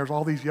garden, and there's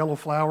all these yellow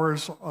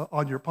flowers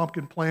on your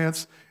pumpkin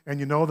plants, and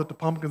you know that the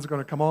pumpkins are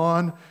going to come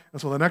on. And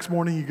so the next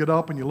morning, you get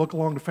up and you look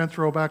along the fence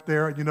row back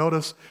there, and you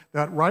notice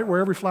that right where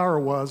every flower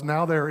was,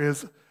 now there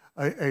is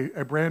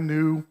a brand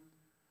new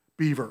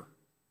beaver.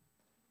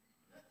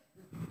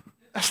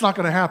 That's not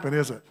going to happen,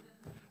 is it?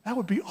 That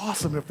would be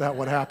awesome if that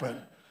would happen.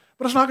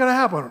 But it's not going to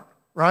happen,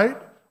 right?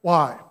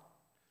 Why?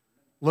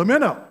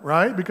 Lamino,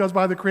 right? Because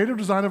by the creative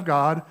design of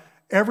God,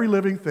 every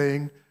living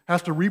thing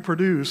has to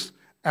reproduce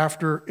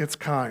after its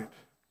kind.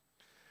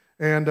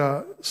 And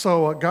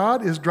so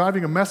God is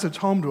driving a message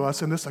home to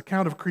us in this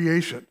account of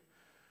creation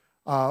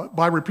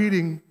by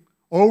repeating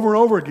over and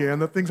over again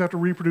that things have to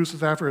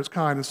reproduce after its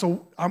kind. And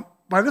so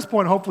by this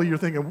point, hopefully you're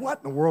thinking, what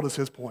in the world is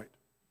his point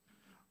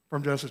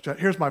from Genesis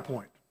chapter? Here's my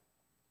point.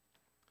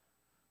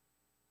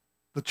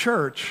 The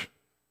church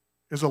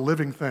is a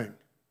living thing,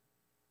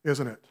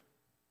 isn't it?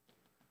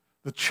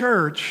 The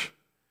church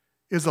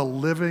is a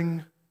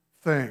living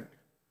thing.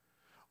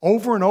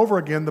 Over and over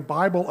again, the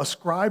Bible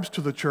ascribes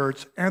to the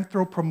church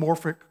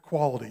anthropomorphic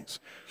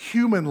qualities,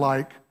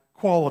 human-like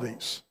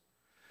qualities.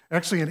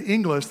 Actually, in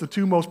English, the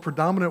two most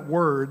predominant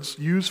words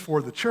used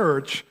for the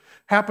church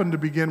happen to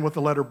begin with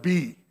the letter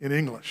B in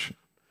English.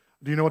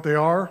 Do you know what they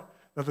are?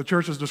 That the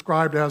church is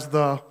described as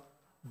the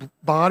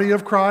body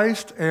of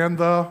Christ and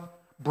the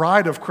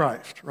bride of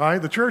Christ,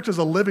 right? The church is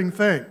a living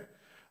thing.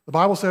 The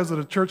Bible says that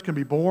a church can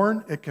be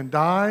born, it can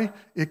die,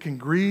 it can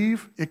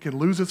grieve, it can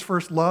lose its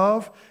first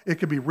love, it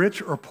can be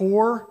rich or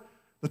poor.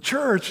 The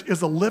church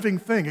is a living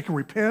thing. It can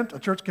repent, a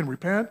church can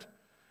repent.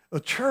 The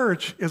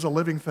church is a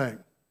living thing.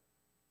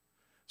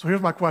 So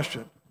here's my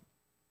question.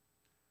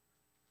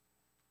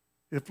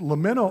 If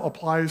lamino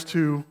applies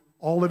to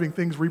all living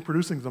things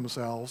reproducing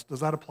themselves, does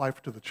that apply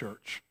to the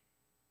church?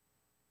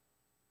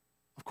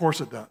 Of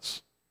course it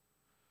does.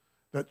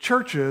 That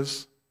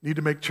churches need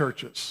to make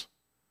churches.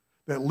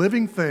 That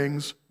living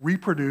things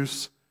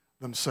reproduce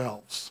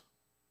themselves.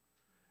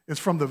 It's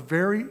from the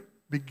very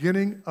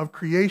beginning of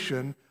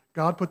creation,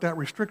 God put that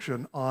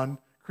restriction on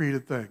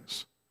created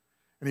things.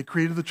 And he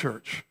created the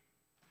church.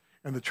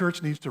 And the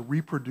church needs to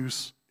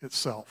reproduce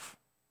itself.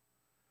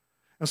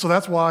 And so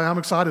that's why I'm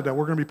excited that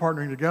we're going to be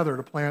partnering together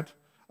to plant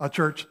a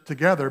church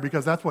together,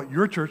 because that's what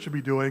your church should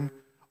be doing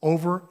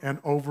over and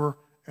over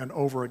and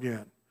over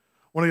again.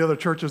 One of the other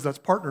churches that's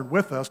partnered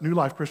with us, New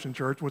Life Christian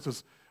Church, which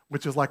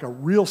is like a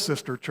real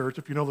sister church.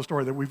 If you know the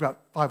story, that we've got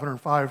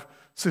 505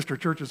 sister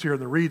churches here in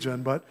the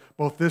region, but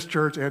both this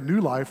church and New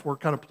Life were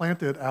kind of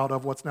planted out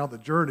of what's now the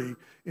Journey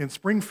in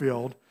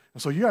Springfield.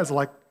 And so you guys are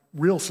like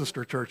real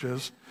sister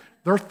churches.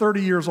 They're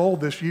 30 years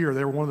old this year.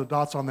 They were one of the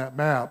dots on that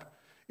map.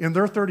 In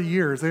their 30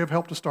 years, they have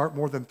helped to start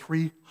more than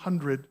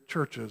 300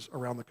 churches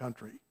around the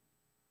country.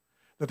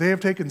 That they have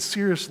taken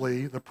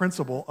seriously the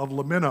principle of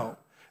Lamino,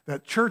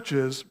 that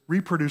churches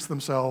reproduce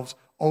themselves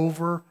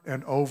over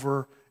and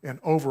over and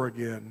over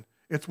again.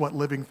 It's what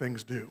living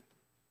things do.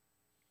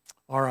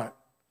 All right.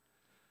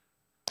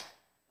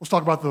 Let's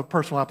talk about the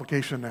personal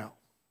application now.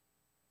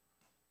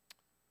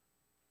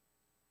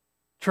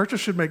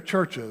 Churches should make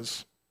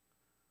churches,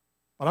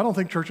 but I don't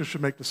think churches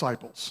should make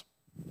disciples.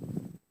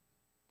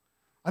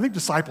 I think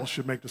disciples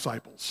should make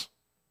disciples.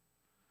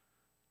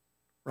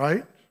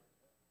 Right?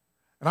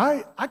 And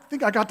I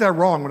think I got that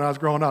wrong when I was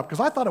growing up,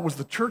 because I thought it was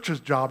the church's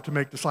job to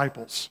make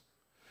disciples.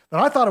 That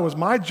I thought it was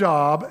my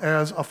job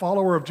as a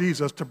follower of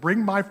Jesus to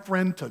bring my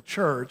friend to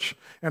church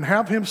and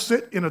have him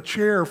sit in a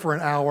chair for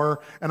an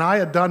hour, and I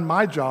had done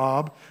my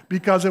job,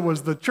 because it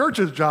was the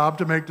church's job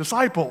to make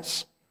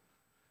disciples.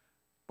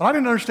 But I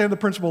didn't understand the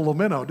principle of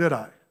Lamino, did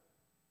I?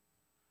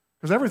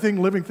 Because everything,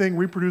 living thing,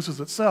 reproduces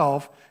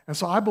itself, and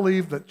so I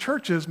believe that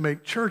churches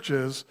make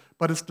churches,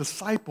 but it's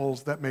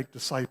disciples that make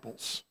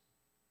disciples.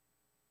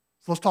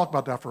 So let's talk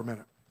about that for a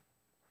minute.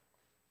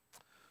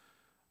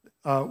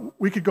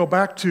 We could go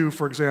back to,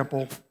 for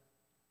example,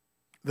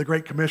 the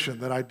Great Commission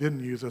that I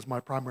didn't use as my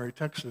primary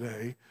text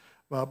today,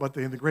 but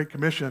in the Great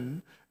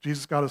Commission,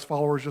 Jesus got his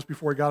followers just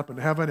before he got up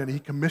into heaven, and he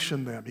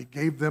commissioned them. He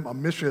gave them a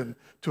mission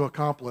to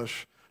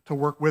accomplish, to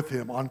work with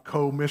him on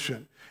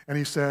co-mission. And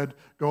he said,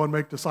 go and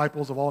make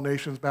disciples of all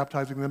nations,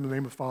 baptizing them in the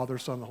name of the Father,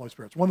 Son, and the Holy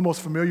Spirit. It's one of the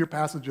most familiar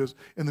passages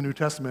in the New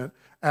Testament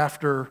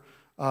after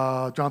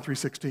John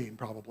 3:16,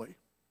 probably.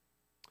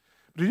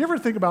 Did you ever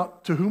think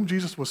about to whom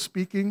Jesus was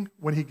speaking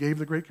when he gave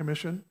the Great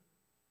Commission?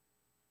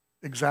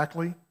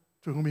 Exactly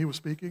to whom he was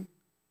speaking?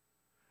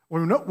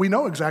 Well, we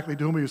know exactly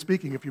to whom he was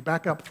speaking. If you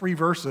back up 3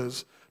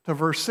 verses to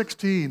verse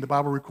 16, the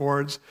Bible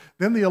records,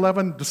 then the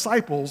 11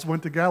 disciples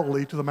went to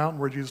Galilee, to the mountain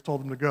where Jesus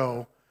told them to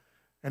go,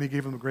 and he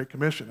gave them the Great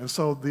Commission. And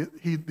so the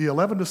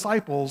 11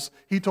 disciples,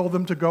 he told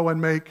them to go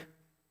and make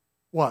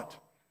what?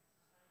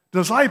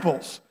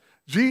 Disciples.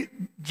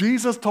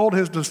 Jesus told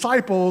his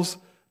disciples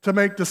to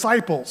make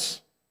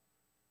disciples.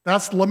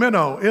 That's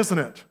Lamino, isn't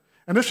it?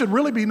 And this should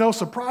really be no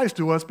surprise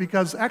to us,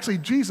 because actually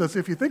Jesus,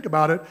 if you think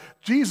about it,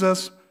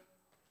 Jesus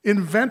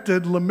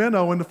invented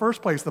Lamino in the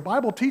first place. The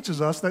Bible teaches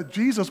us that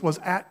Jesus was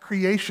at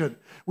creation.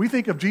 We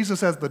think of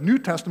Jesus as the New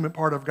Testament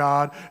part of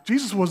God.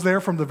 Jesus was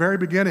there from the very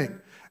beginning.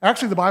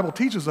 Actually, the Bible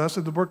teaches us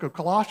in the book of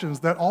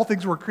Colossians that all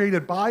things were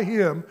created by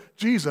him,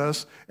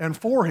 Jesus, and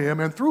for him,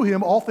 and through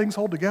him all things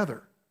hold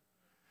together.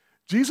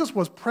 Jesus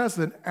was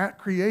present at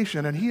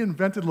creation, and he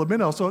invented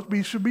Lamino, so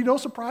it should be no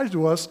surprise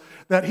to us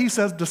that he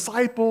says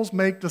disciples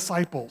make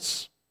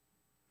disciples.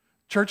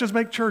 Churches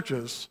make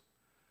churches.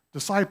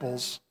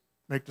 Disciples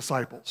make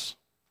disciples.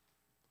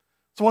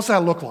 So what's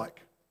that look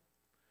like?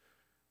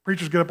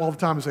 Preachers get up all the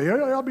time and say, yeah,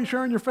 y'all be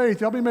sharing your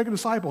faith. Y'all be making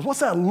disciples. What's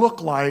that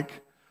look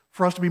like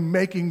for us to be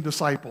making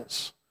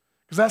disciples?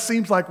 Because that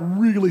seems like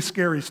really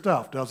scary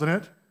stuff, doesn't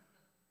it?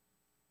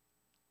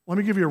 Let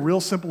me give you a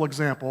real simple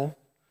example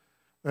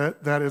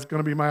that is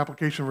going to be my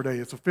application for today.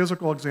 It's a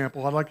physical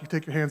example. I'd like you to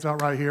take your hands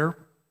out right here.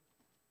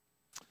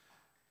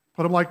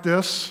 Put them like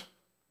this.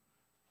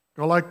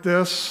 Go like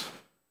this.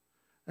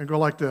 And go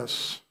like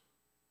this.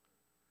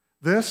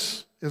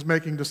 This is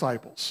making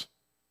disciples.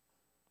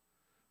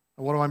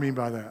 And what do I mean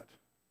by that?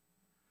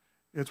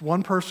 It's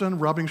one person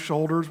rubbing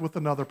shoulders with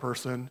another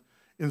person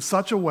in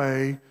such a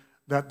way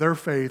that their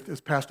faith is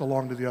passed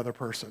along to the other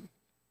person.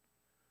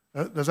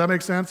 Does that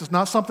make sense? It's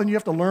not something you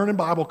have to learn in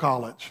Bible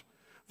college.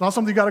 It's not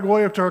something you got to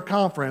go to a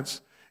conference.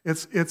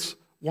 It's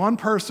one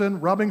person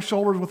rubbing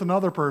shoulders with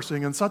another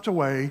person in such a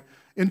way,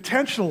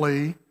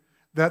 intentionally,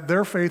 that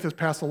their faith is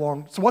passed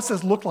along. So what's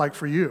this look like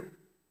for you?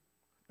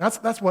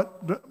 That's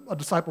what a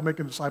disciple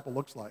making a disciple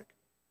looks like.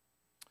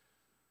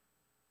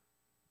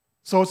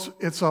 So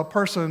it's a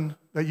person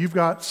that you've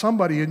got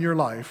somebody in your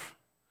life,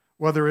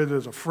 whether it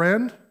is a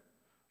friend,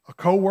 a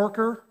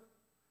coworker,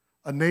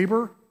 a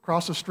neighbor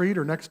across the street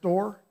or next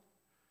door.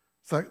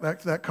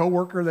 It's that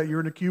coworker that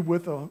you're in a cube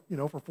with,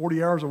 for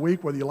 40 hours a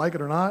week, whether you like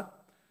it or not.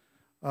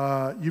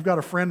 You've got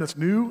a friend that's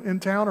new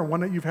in town or one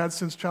that you've had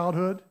since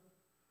childhood.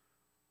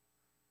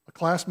 A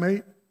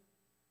classmate,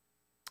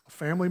 a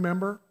family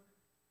member,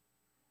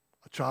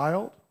 a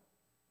child,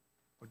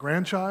 a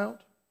grandchild.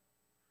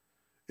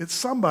 It's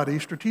somebody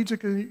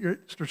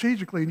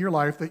strategically in your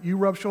life that you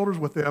rub shoulders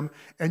with them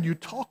and you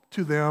talk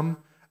to them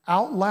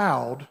out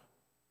loud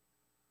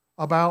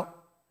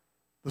about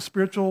the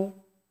spiritual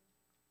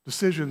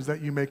decisions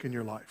that you make in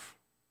your life.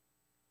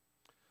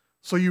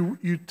 So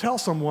you tell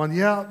someone,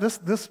 yeah,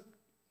 this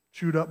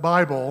chewed up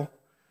Bible,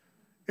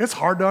 it's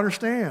hard to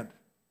understand.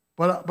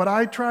 But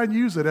I try and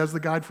use it as the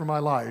guide for my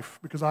life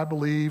because I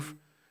believe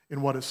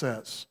in what it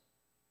says.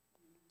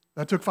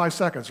 That took 5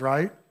 seconds,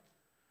 right?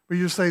 But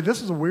you just say,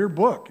 this is a weird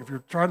book. If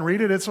you're trying to read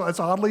it, it's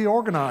oddly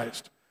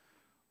organized.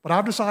 But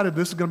I've decided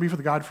this is going to be for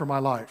the guide for my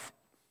life.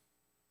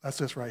 That's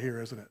this right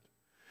here, isn't it?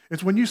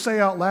 It's when you say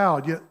out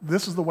loud, yeah,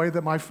 this is the way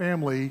that my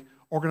family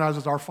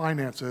organizes our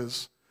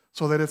finances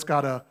so that it's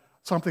got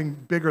something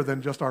bigger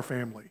than just our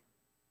family.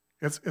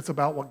 It's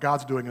about what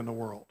God's doing in the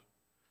world.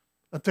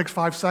 That takes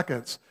 5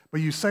 seconds,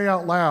 but you say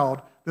out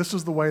loud, this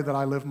is the way that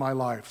I live my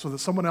life, so that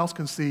someone else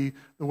can see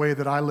the way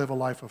that I live a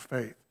life of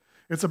faith.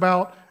 It's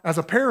about, as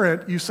a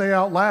parent, you say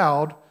out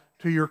loud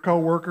to your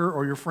coworker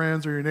or your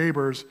friends or your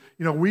neighbors,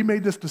 we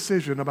made this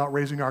decision about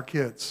raising our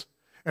kids.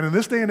 And in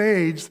this day and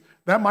age,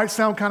 that might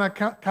sound kind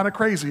of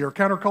crazy or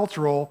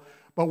countercultural,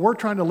 but we're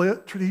trying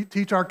to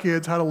teach our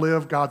kids how to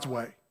live God's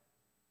way.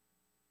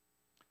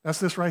 That's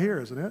this right here,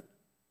 isn't it?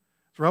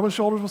 It's rubbing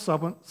shoulders with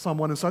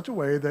someone in such a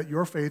way that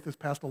your faith is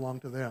passed along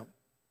to them.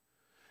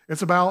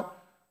 It's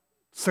about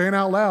saying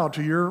out loud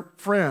to your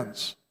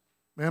friends,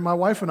 man, my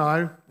wife and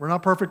I, we're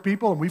not perfect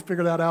people, and we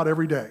figure that out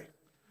every day.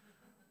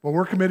 But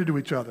we're committed to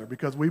each other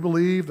because we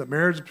believe that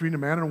marriage is between a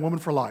man and a woman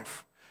for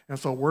life. And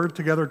so we're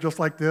together just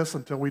like this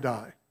until we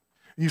die.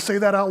 And you say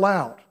that out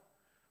loud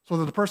so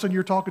that the person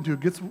you're talking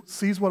to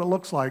sees what it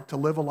looks like to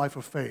live a life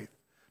of faith,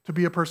 to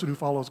be a person who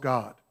follows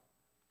God.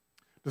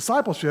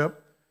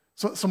 Discipleship,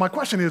 so my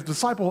question is,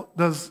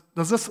 does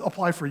this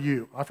apply for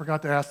you? I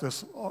forgot to ask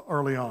this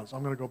early on, so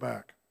I'm going to go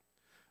back.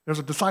 There's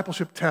a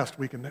discipleship test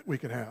we can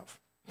have.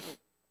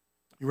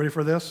 You ready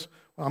for this?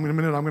 Well, in a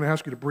minute, I'm going to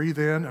ask you to breathe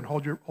in and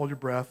hold your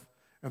breath,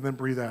 and then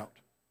breathe out.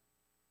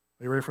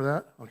 Are you ready for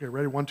that? Okay,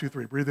 ready? 1, 2,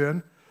 3. Breathe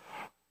in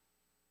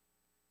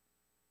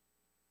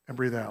and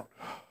breathe out.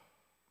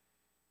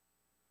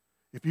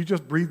 If you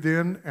just breathed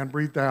in and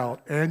breathed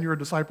out and you're a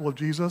disciple of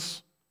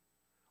Jesus,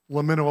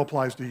 lamino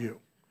applies to you.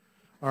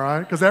 All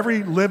right? Because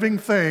every living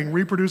thing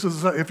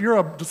reproduces. If you're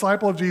a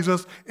disciple of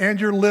Jesus and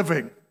you're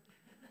living,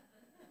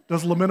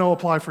 does lamino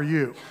apply for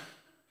you?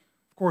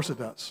 Of course it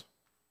does.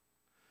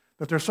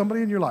 That there's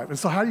somebody in your life. And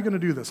so how are you going to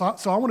do this? So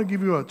I want to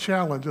give you a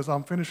challenge as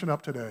I'm finishing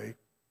up today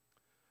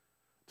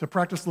to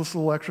practice this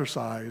little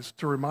exercise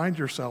to remind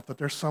yourself that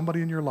there's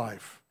somebody in your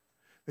life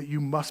that you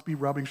must be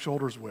rubbing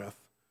shoulders with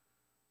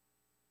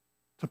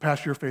to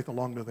pass your faith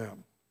along to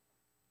them.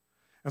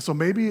 And so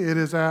maybe it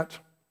is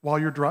while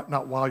you're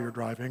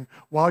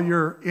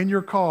in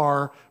your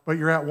car, but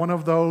you're at one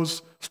of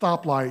those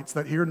stoplights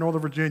that here in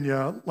Northern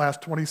Virginia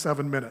last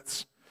 27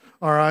 minutes.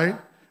 All right?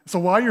 So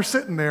while you're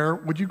sitting there,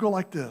 would you go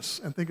like this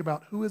and think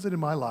about who is it in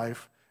my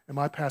life am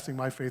I passing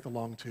my faith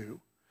along to?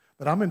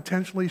 That I'm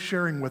intentionally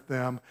sharing with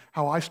them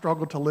how I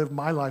struggle to live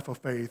my life of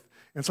faith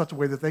in such a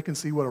way that they can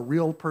see what a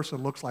real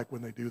person looks like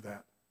when they do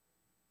that.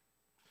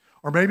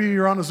 Or maybe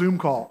you're on a Zoom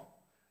call,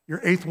 your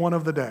 8th one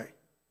of the day.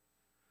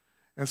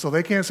 And so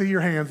they can't see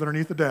your hands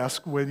underneath the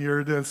desk when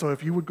you're doing. So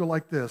if you would go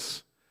like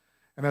this,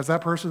 and as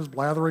that person is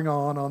blathering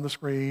on the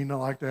screen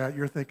like that,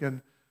 you're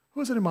thinking,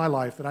 who is it in my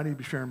life that I need to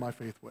be sharing my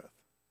faith with?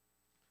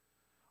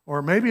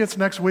 Or maybe it's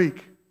next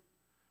week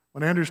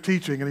when Andrew's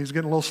teaching and he's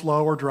getting a little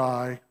slow or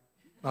dry.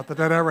 Not that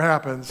ever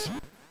happens.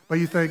 But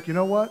you think, you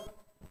know what?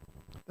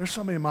 There's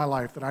somebody in my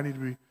life that I need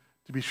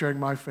to be sharing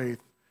my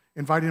faith,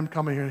 inviting him to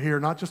come in here,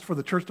 not just for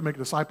the church to make a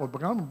disciple,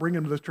 but I'm going to bring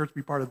him to this church to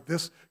be part of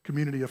this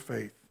community of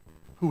faith.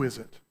 Who is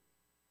it?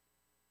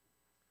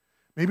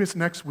 Maybe it's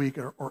next week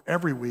or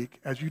every week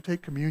as you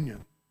take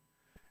communion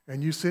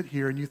and you sit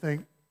here and you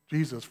thank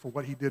Jesus for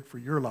what he did for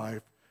your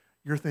life.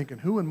 You're thinking,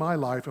 who in my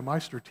life am I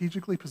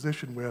strategically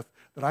positioned with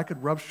that I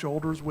could rub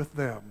shoulders with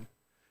them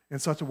in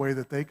such a way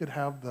that they could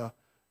have the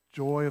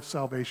joy of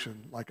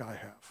salvation like I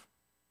have?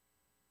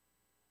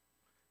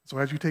 So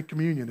as you take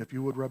communion, if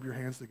you would rub your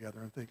hands together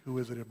and think, who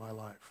is it in my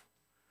life?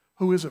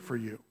 Who is it for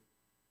you?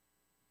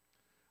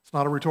 It's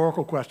not a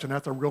rhetorical question.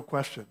 That's a real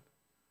question.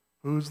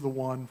 Who's the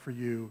one for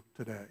you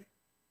today?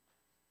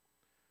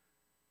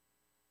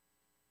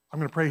 I'm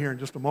going to pray here in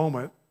just a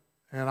moment,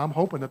 and I'm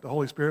hoping that the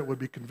Holy Spirit would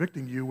be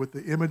convicting you with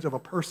the image of a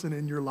person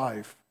in your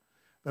life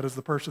that is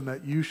the person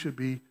that you should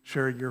be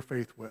sharing your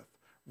faith with,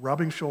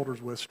 rubbing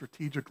shoulders with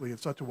strategically in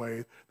such a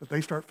way that they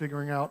start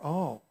figuring out,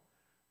 oh,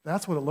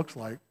 that's what it looks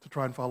like to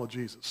try and follow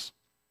Jesus.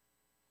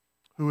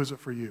 Who is it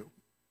for you?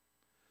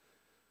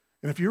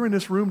 And if you're in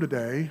this room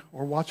today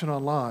or watching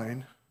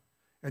online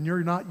and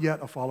you're not yet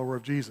a follower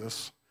of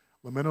Jesus,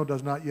 lamino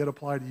does not yet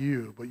apply to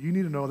you, but you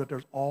need to know that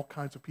there's all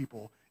kinds of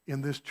people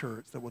in this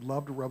church that would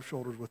love to rub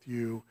shoulders with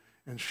you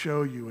and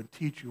show you and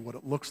teach you what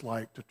it looks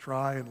like to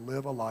try and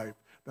live a life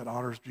that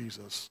honors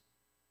Jesus